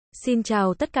Xin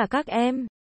chào tất cả các em.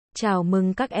 Chào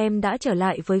mừng các em đã trở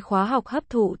lại với khóa học hấp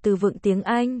thụ từ vựng tiếng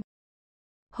Anh.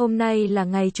 Hôm nay là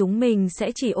ngày chúng mình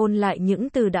sẽ chỉ ôn lại những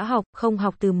từ đã học, không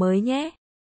học từ mới nhé.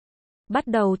 Bắt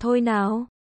đầu thôi nào.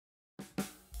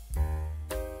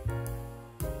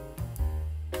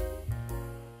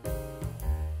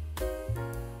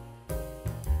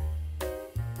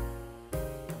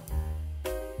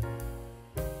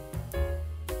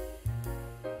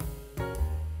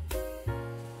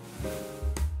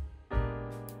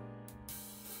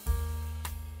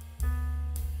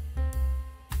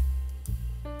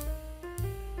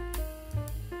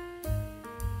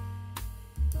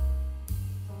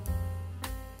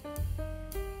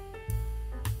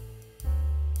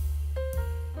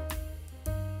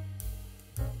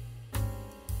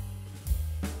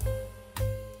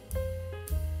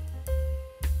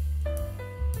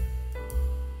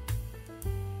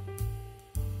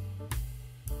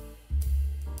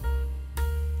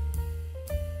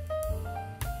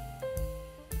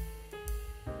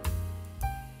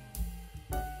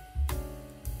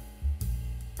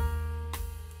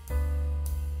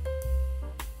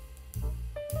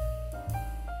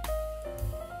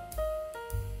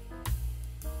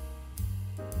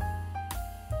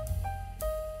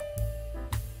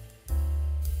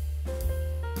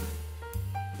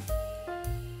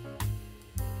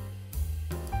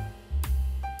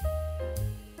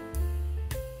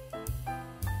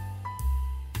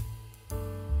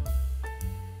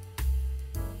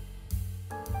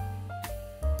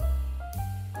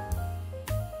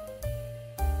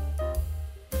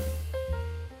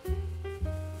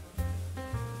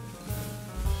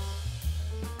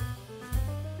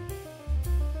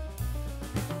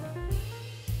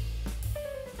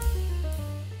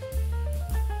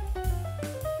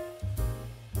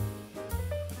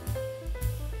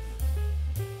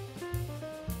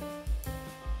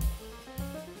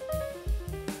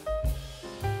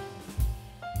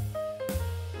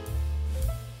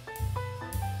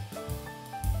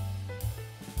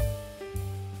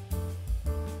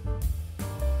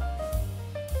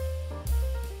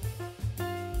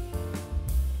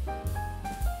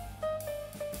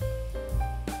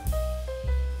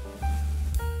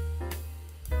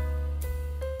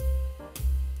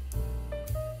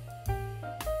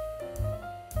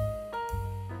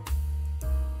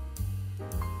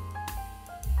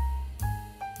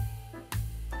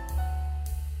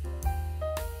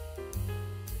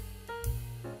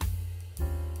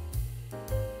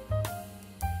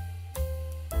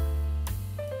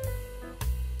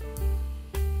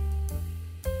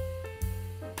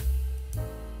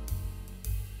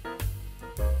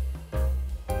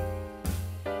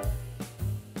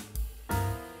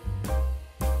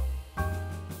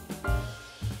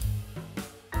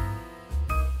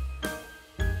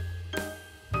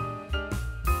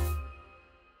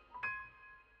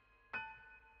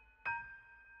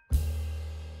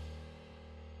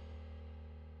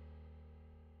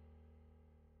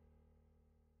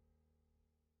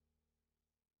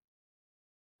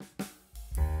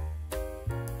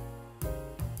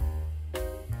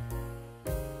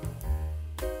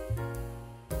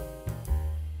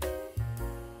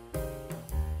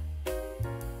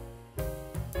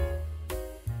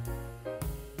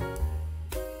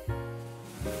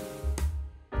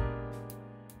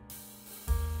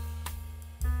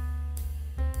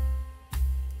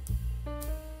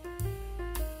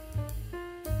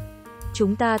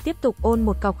 Chúng ta tiếp tục ôn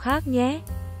một cọc khác nhé.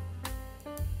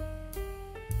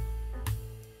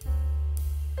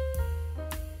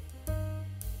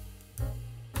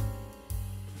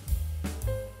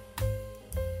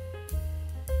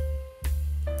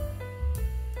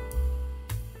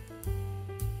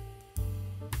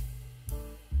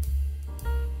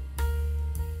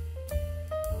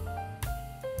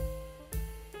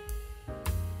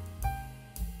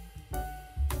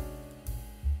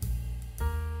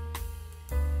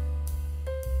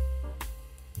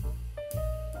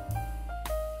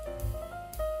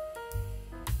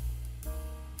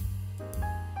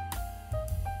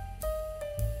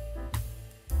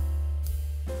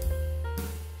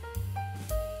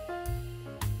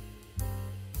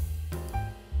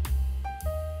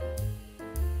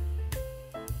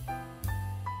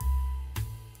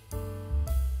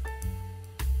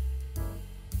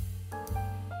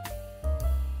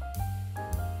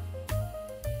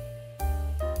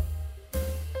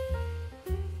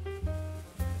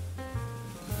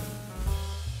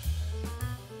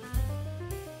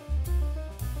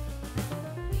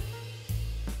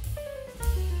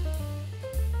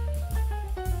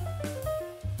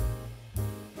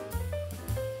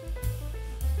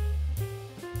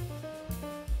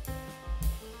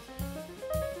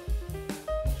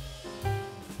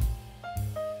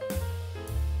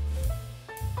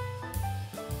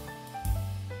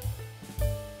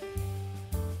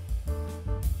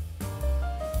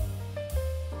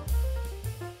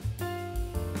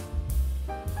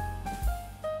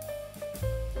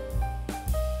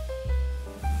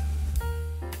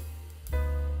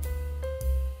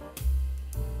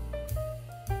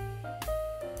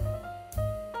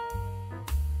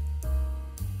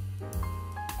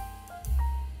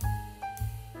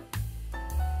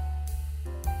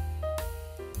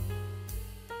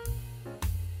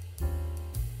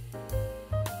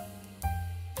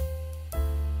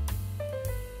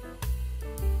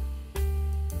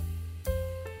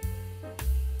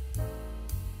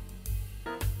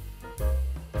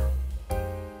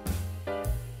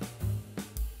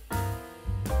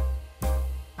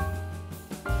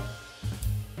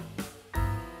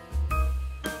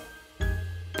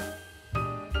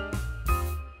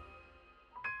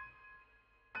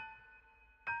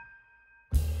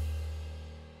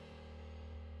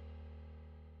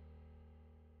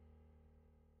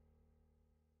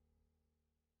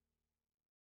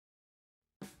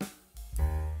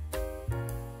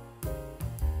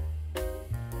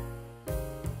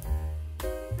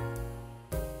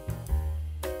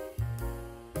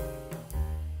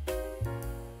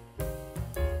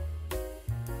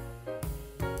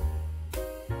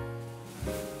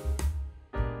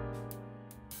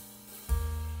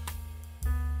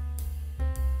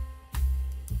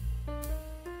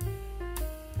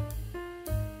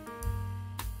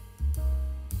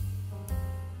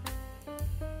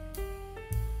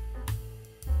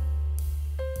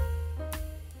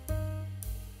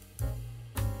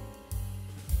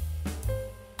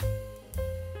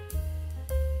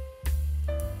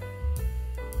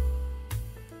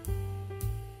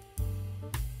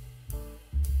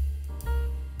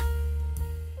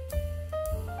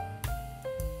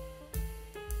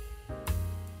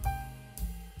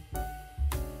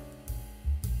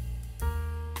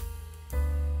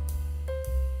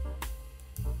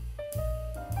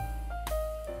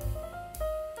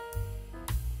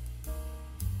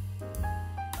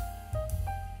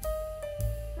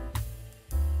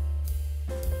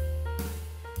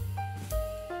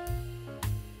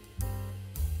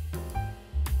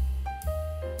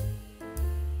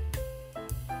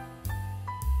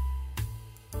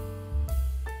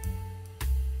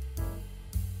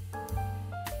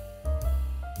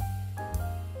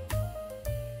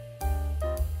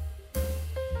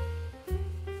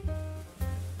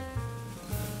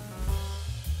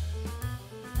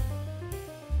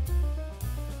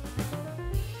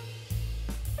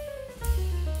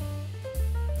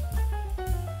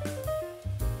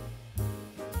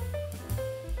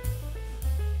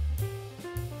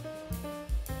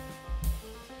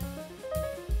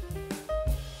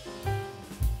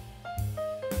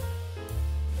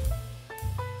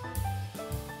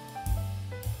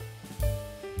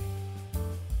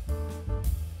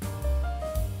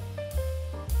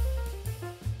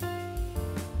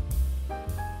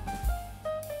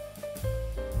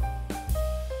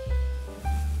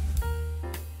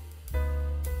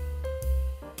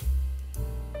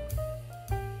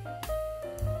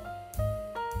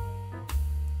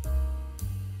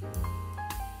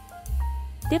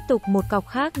 Tiếp tục một cọc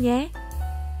khác nhé.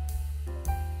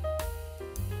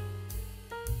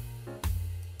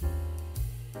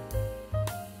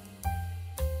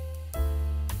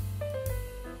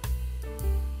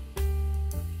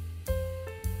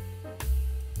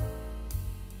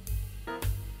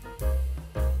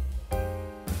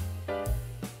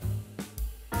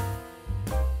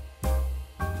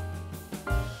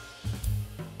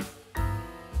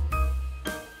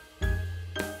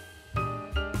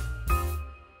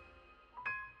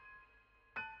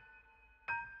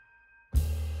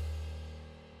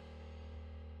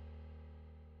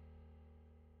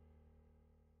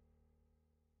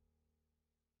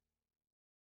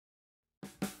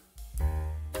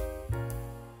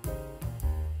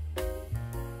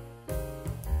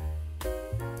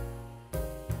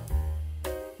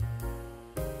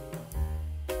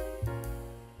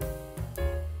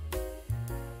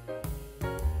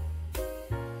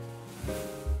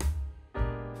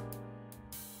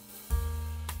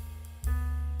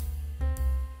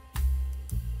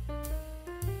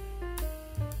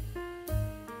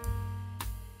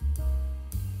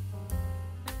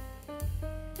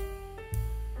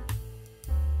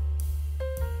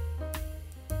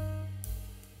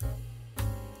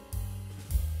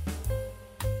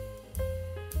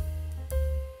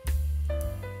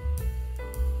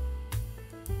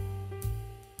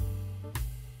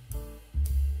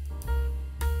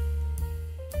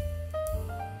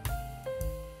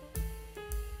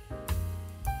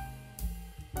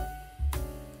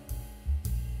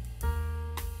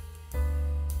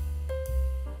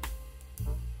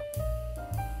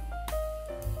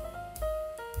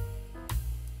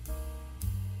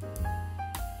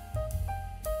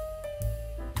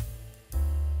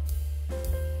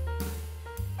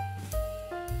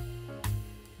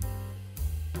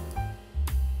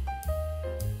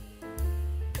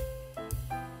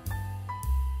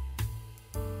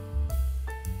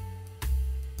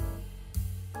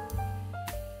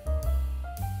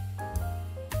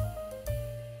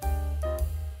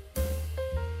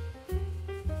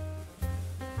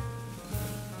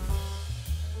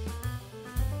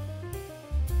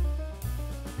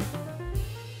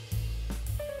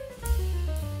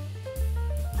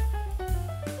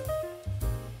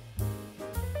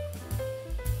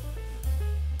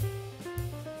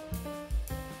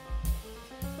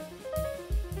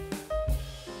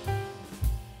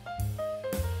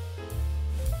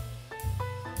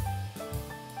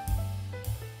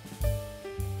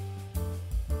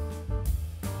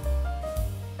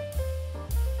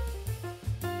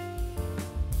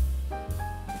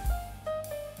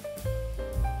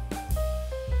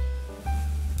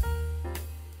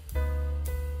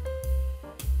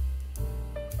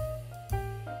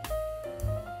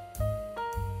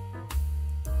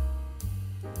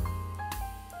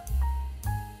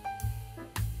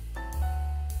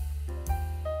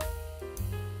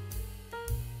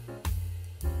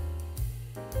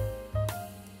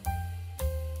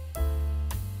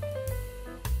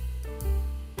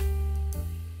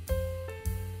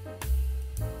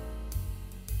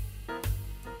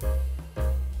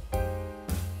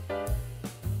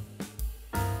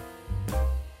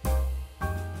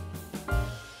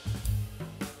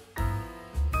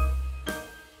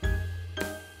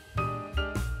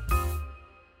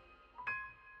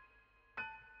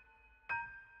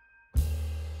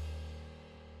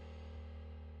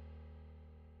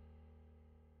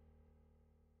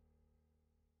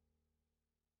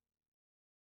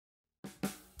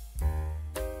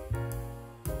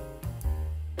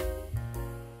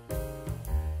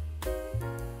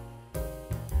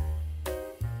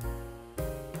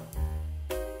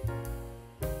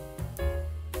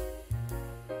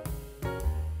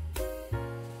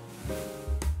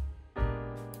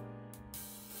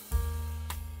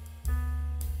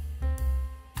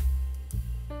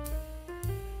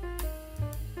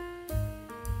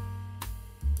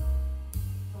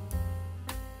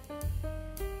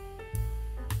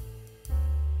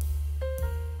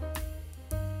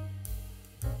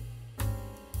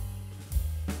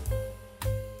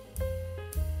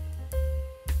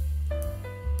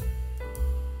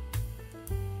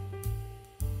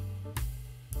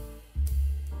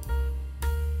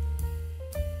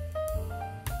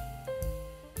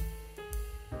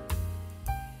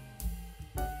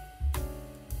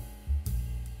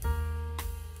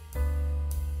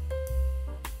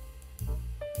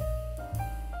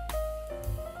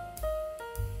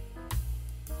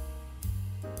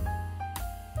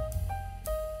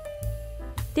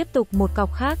 Tiếp tục một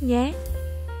cọc khác nhé.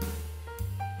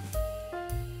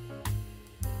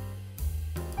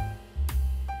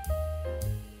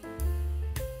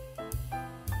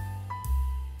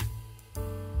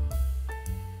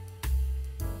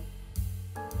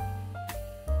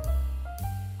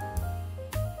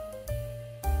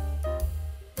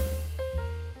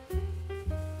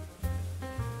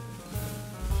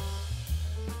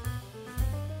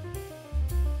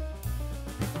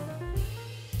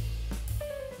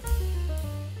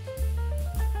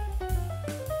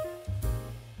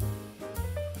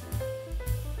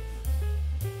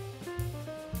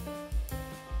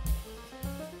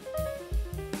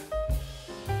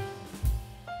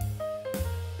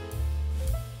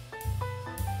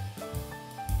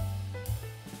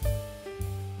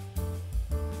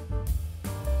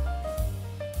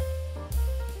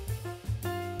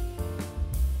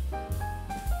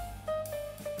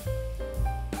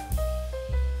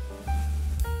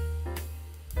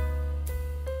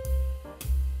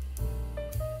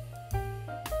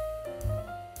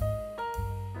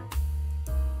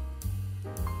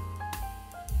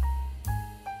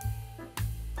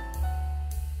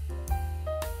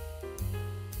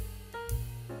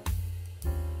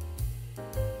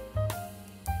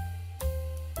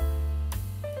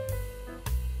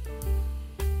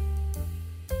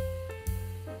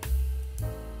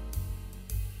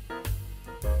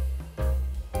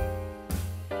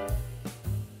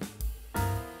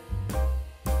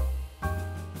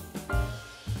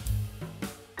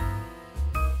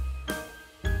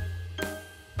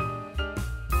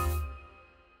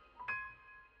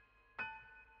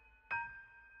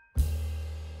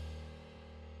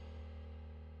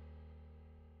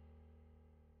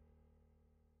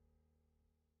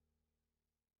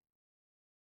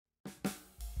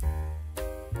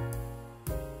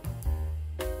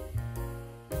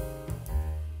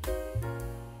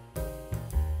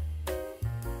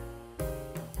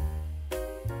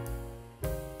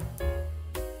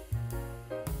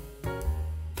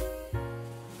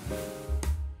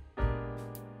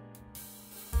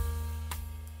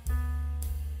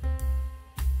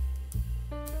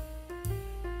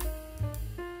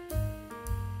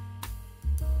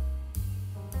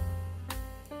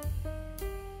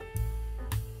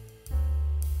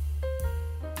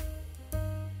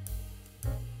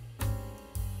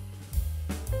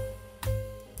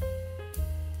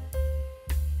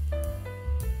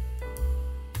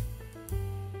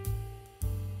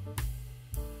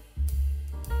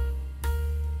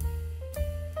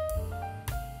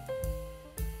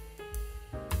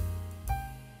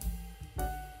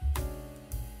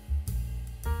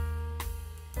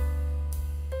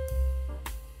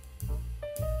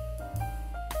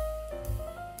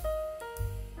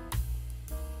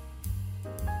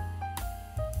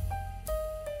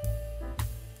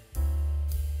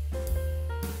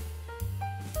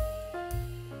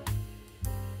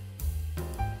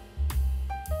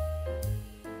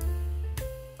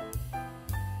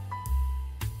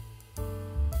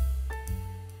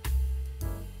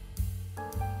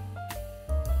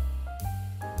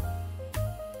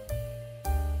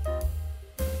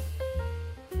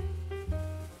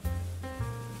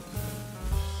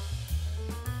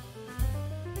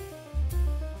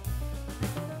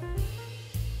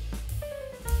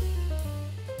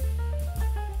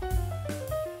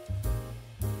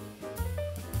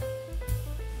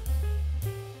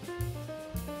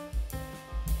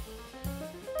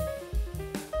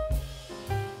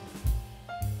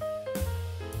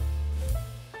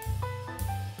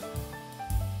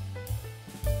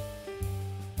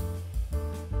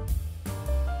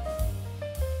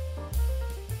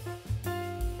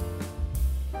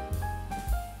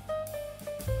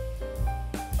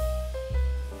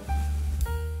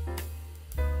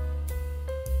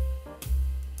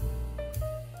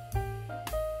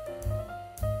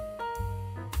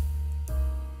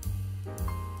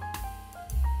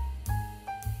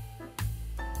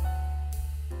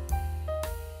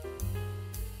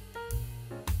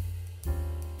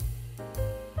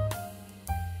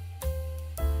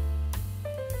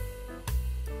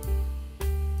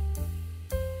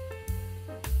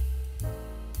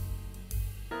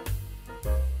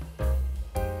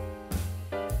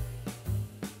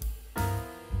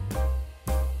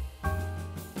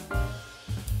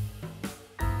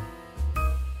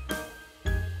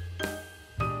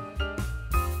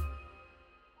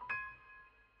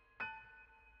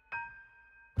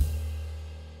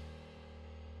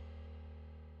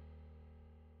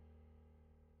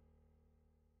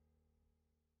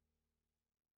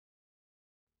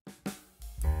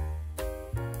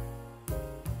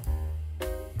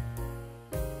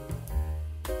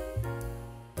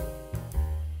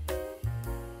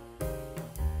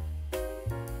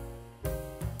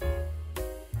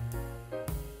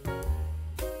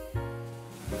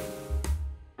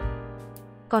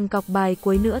 Còn cọc bài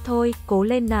cuối nữa thôi, cố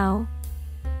lên nào.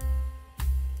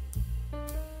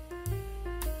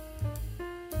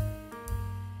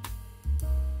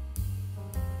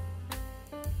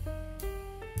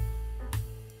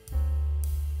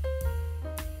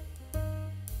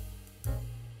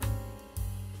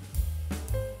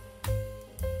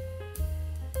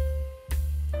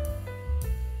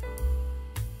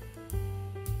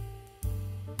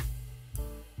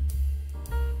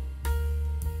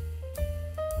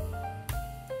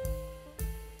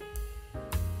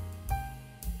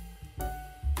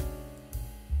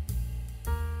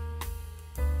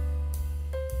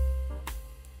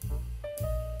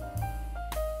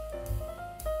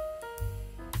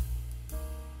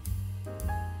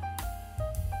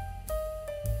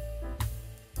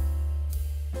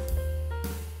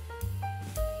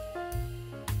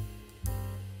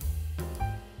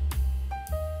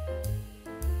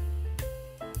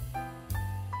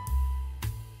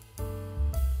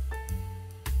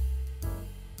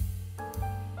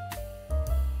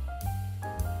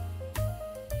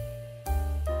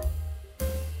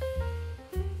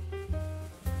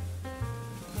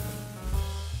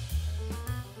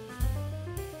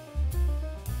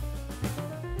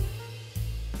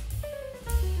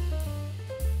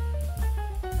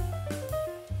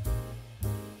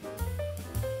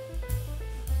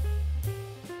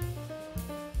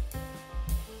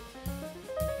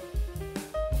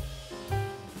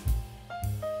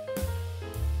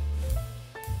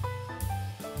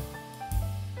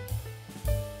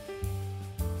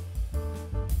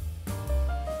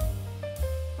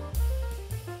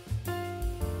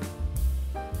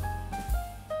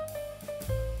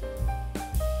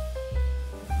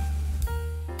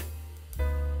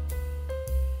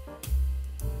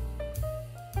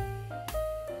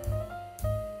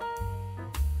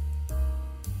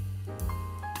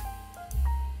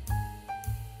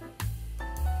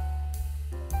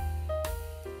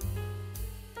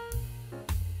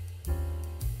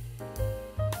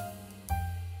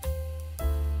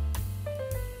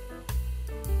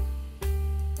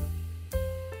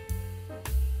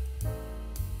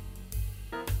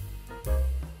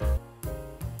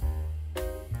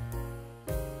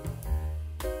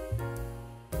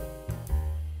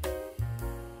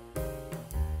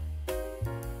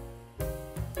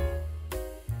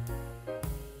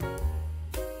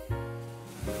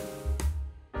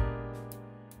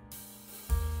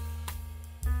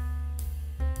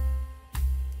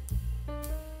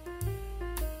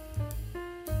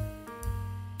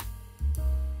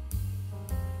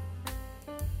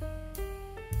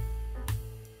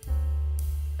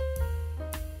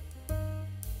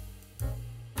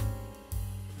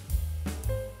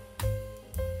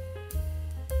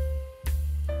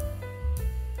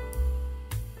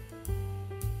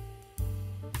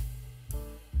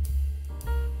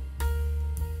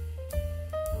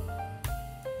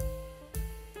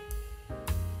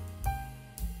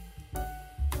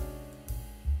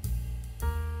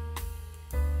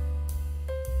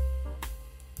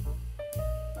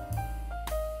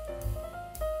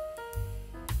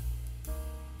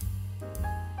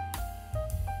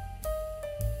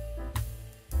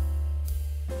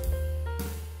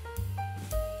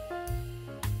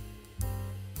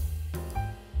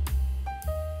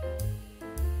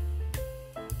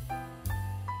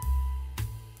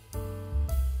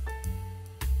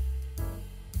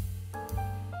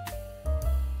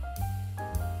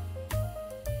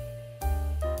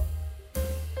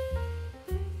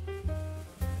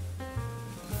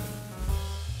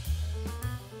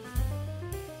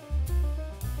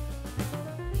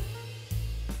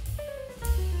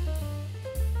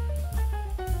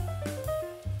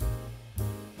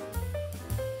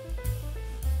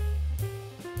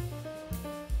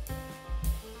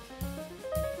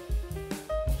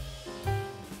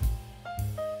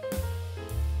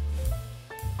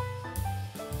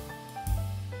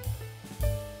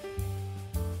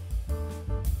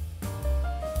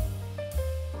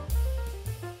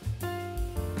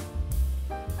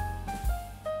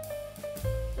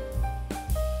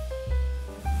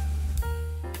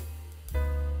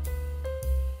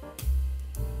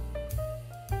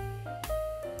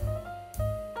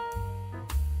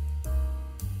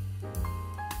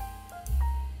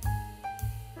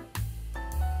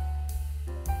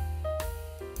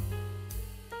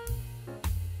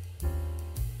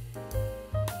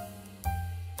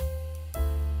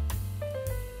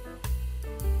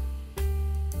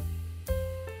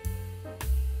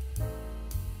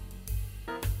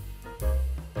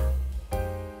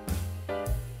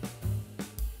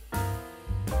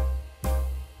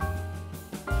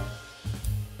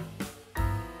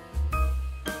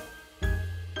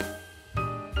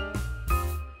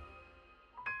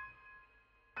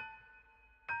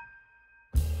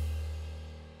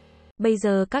 Bây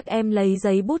giờ các em lấy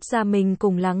giấy bút ra mình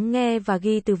cùng lắng nghe và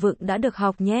ghi từ vựng đã được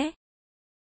học nhé.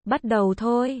 Bắt đầu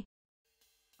thôi.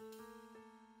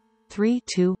 3,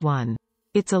 2, 1.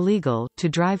 It's illegal to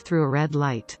drive through a red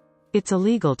light. It's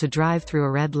illegal to drive through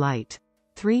a red light.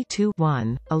 3, 2,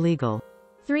 1. Illegal.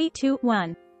 3, 2,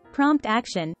 1. Prompt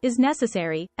action is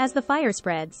necessary as the fire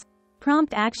spreads.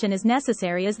 Prompt action is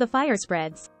necessary as the fire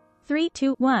spreads. 3,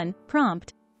 2, 1.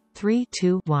 Prompt. 3,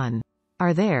 2, 1.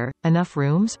 Are there enough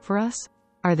rooms for us?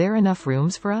 Are there enough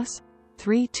rooms for us?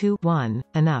 3, 2, 1.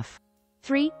 Enough.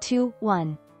 3, 2,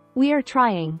 1. We are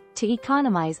trying to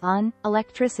economize on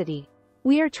electricity.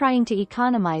 We are trying to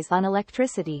economize on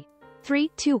electricity. 3,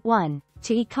 2, 1.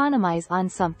 To economize on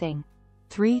something.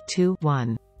 3, 2,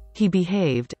 1. He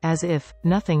behaved as if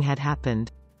nothing had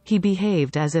happened. He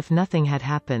behaved as if nothing had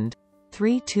happened.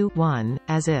 3, 2, 1.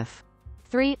 As if.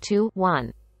 3, 2,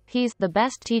 1. He's the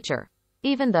best teacher,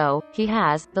 even though he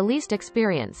has the least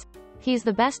experience. He's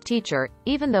the best teacher,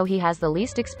 even though he has the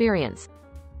least experience.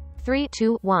 3,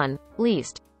 2, 1.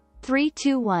 Least. 3,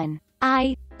 2, 1.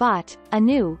 I bought a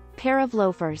new pair of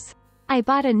loafers. I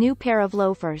bought a new pair of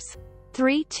loafers.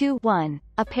 3, 2, 1.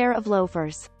 A pair of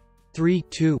loafers. 3,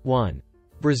 2, 1.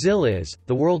 Brazil is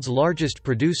the world's largest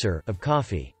producer of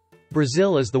coffee.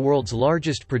 Brazil is the world's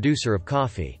largest producer of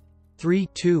coffee. 3,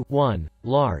 2, 1.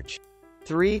 Large.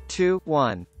 3, 2,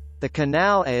 1. The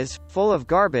canal is full of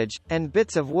garbage and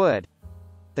bits of wood.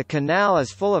 The canal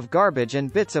is full of garbage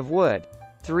and bits of wood.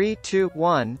 3, 2,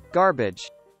 1. Garbage.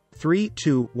 3,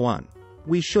 2, 1.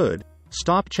 We should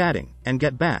stop chatting and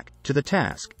get back to the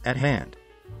task at hand.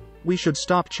 We should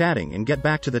stop chatting and get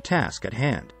back to the task at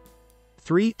hand.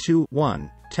 3, 2,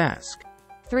 1. Task.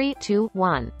 3, 2,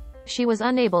 1. She was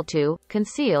unable to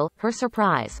conceal her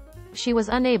surprise. She was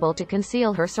unable to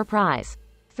conceal her surprise.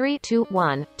 3, 2,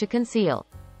 1. To conceal.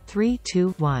 3,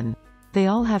 2, 1. They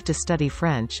all have to study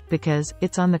French because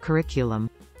it's on the curriculum.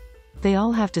 They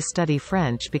all have to study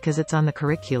French because it's on the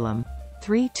curriculum.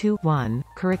 3, 2, 1.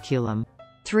 Curriculum.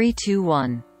 3, 2,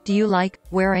 1. Do you like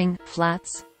wearing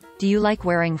flats? Do you like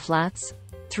wearing flats?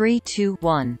 3, 2,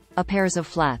 1. A pairs of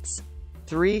flats.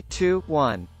 3, 2,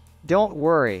 1. Don't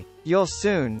worry, you'll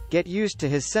soon get used to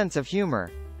his sense of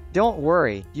humor. Don't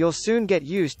worry, you'll soon get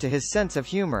used to his sense of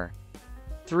humor.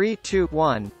 3, 2,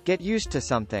 1. Get used to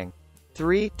something.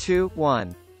 3, 2,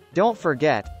 1. Don't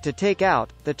forget to take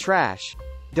out the trash.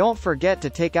 Don't forget to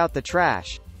take out the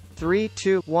trash. 3,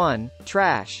 2, 1.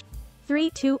 Trash. 3,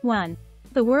 2, 1.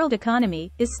 The world economy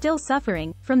is still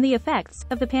suffering from the effects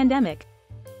of the pandemic.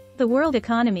 The world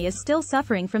economy is still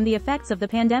suffering from the effects of the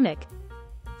pandemic.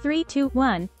 3, 2,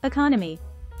 1. Economy.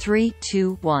 3,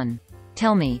 2, 1.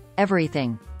 Tell me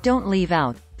everything. Don't leave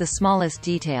out the smallest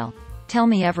detail. Tell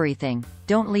me everything.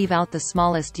 Don't leave out the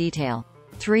smallest detail.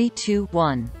 3, 2,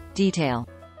 1. Detail.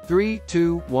 3,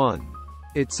 2, 1.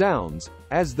 It sounds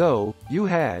as though you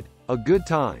had a good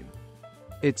time.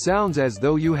 It sounds as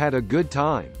though you had a good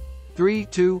time. 3,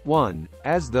 2, 1.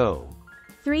 As though.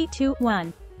 3, 2,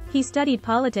 1. He studied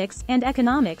politics and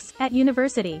economics at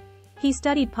university. He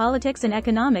studied politics and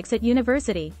economics at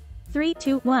university. 3,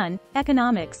 2, 1.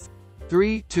 Economics.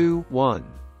 3, 2, 1.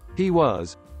 He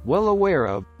was well aware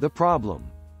of the problem.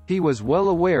 He was well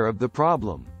aware of the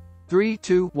problem. 3,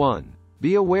 2, 1.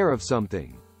 Be aware of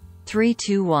something. 3,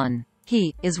 2, 1.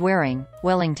 He is wearing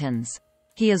Wellingtons.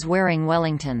 He is wearing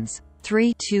Wellingtons.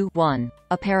 3, 2, 1.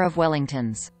 A pair of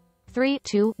Wellingtons. 3,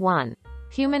 2, 1.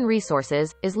 Human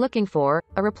Resources is looking for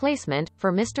a replacement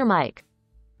for Mr. Mike.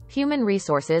 Human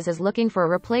Resources is looking for a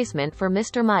replacement for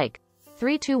Mr. Mike.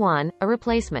 3, 2, 1. A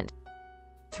replacement.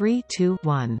 3, 2,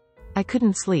 1. I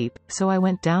couldn't sleep, so I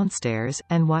went downstairs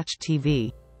and watched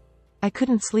TV. I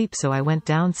couldn't sleep, so I went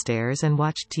downstairs and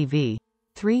watched TV.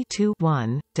 3, 2,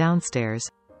 1. Downstairs.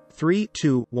 3,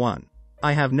 2, 1.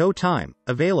 I have no time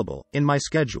available in my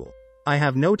schedule. I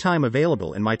have no time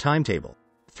available in my timetable.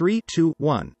 3, 2,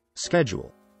 1.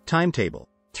 Schedule. Timetable.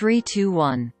 3, 2,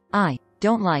 1. I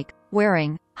don't like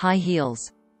wearing high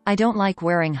heels. I don't like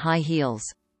wearing high heels.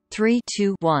 3,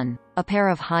 2, 1. A pair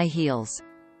of high heels.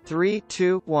 3,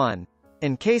 2, 1.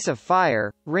 In case of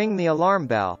fire, ring the alarm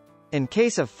bell. In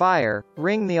case of fire,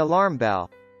 ring the alarm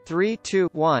bell. 3, 2,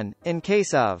 1. In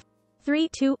case of. 3,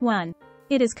 2, 1.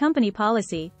 It is company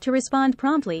policy to respond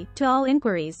promptly to all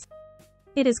inquiries.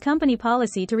 It is company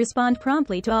policy to respond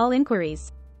promptly to all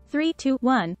inquiries. 3, 2,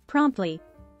 1. Promptly.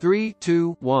 3,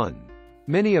 2, 1.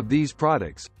 Many of these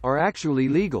products are actually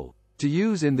legal to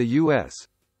use in the U.S.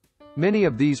 Many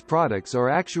of these products are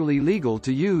actually legal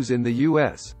to use in the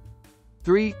U.S.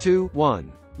 3, 2,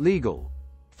 1. Legal.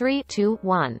 3, 2,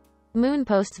 1. Moon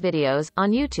posts videos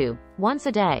on YouTube once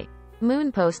a day.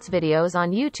 Moon posts videos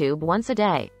on YouTube once a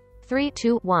day. 3,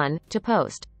 2, 1, to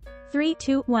post. 3,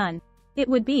 2, 1. It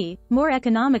would be more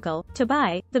economical to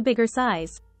buy the bigger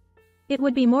size. It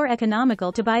would be more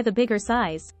economical to buy the bigger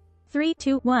size. 3,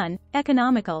 2, 1,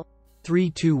 economical. 3,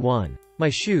 2, 1. My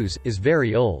shoes is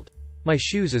very old. My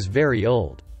shoes is very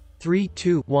old. 3,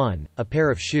 2, 1, a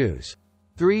pair of shoes.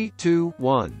 3, 2,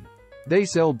 1. They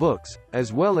sell books,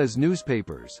 as well as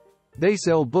newspapers. They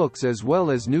sell books as well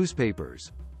as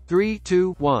newspapers. 3,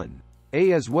 2, 1.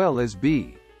 A as well as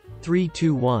B. 3,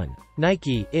 2, 1.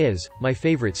 Nike is my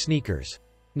favorite sneakers.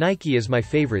 Nike is my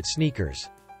favorite sneakers.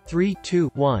 3, 2,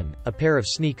 1, a pair of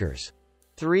sneakers.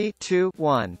 3, 2,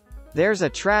 1. There's a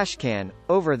trash can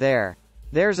over there.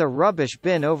 There's a rubbish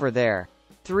bin over there.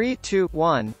 3, 2,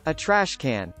 1, a trash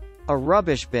can. A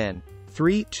rubbish bin.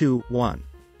 3, 2, 1.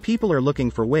 People are looking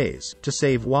for ways to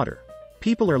save water.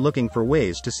 People are looking for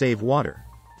ways to save water.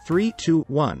 3, 2,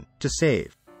 1, to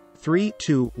save. 3,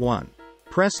 2, 1.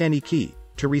 Press any key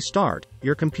to restart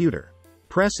your computer.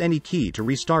 Press any key to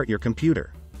restart your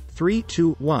computer. 3,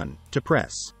 2, 1, to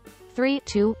press. 3,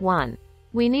 2, 1.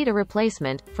 We need a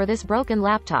replacement for this broken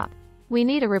laptop. We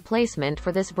need a replacement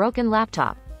for this broken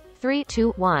laptop. 3,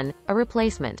 2, 1, a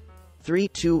replacement. 3,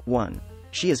 2, 1.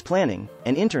 She is planning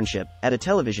an internship at a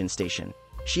television station.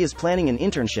 She is planning an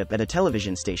internship at a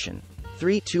television station.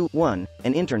 3, 2, 1,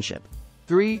 an internship.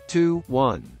 3, 2,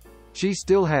 1. She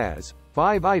still has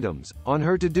 5 items on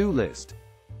her to-do list.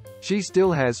 She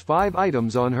still has 5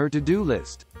 items on her to-do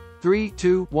list. 3,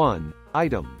 2, 1,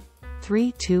 item.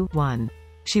 3, 2, 1.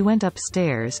 She went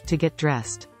upstairs to get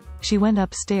dressed. She went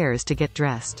upstairs to get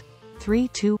dressed. 3,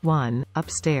 2, 1,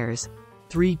 upstairs.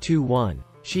 3, 2, 1.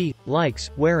 She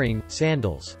likes wearing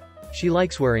sandals. She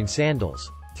likes wearing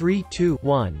sandals. 3, 2,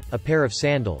 1, a pair of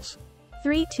sandals.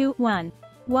 3, 2, 1.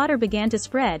 Water began to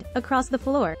spread across the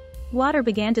floor. Water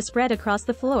began to spread across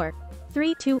the floor.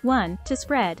 3, 2, 1, to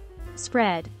spread.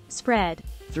 Spread, spread.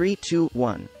 3, 2,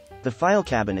 1. The file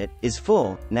cabinet is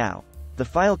full now. The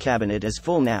file cabinet is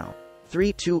full now.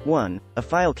 3, 2, 1, a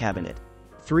file cabinet.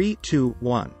 3, 2,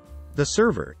 1. The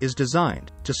server is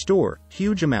designed to store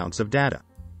huge amounts of data.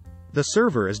 The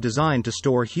server is designed to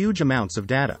store huge amounts of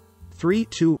data. 3,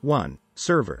 2, 1,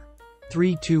 server.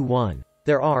 3, 2, 1.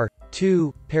 There are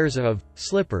 2 pairs of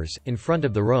slippers in front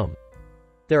of the room.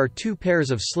 There are 2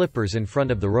 pairs of slippers in front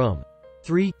of the room.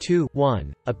 3, 2,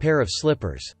 1, a pair of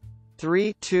slippers.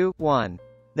 3, 2, 1.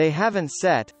 They haven't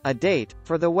set a date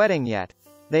for the wedding yet.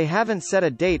 They haven't set a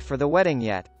date for the wedding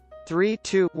yet. 3,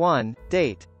 2, 1,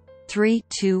 date. 3,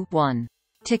 2, 1.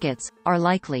 Tickets are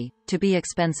likely to be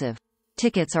expensive.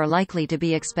 Tickets are likely to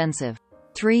be expensive.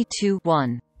 3, 2,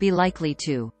 1. Be likely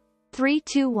to. 3,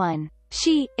 2, 1.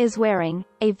 She is wearing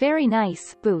a very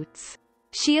nice boots.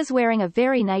 She is wearing a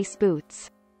very nice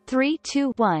boots. 3,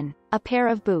 2, 1. A pair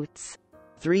of boots.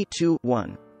 3, 2,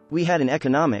 1. We had an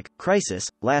economic crisis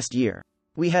last year.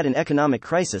 We had an economic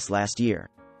crisis last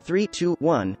year. 3, 2,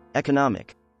 1,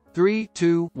 economic. 3,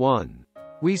 2, 1.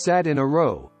 We sat in a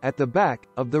row at the back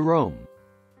of the room.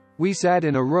 We sat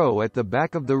in a row at the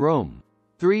back of the room.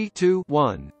 3, 2,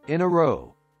 1, in a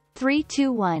row. 3,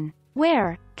 2, 1.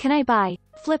 Where can I buy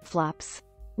flip-flops?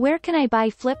 Where can I buy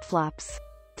flip-flops?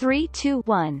 3, 2,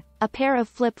 1. A pair of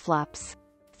flip-flops.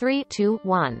 3, 2,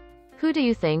 1. Who do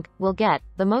you think will get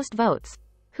the most votes?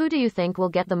 Who do you think will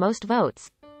get the most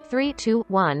votes? 3, 2,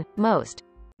 1, most.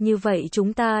 Như vậy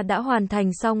chúng ta đã hoàn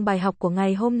thành xong bài học của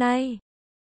ngày hôm nay.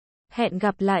 Hẹn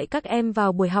gặp lại các em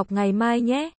vào buổi học ngày mai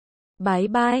nhé. Bye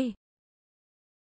bye.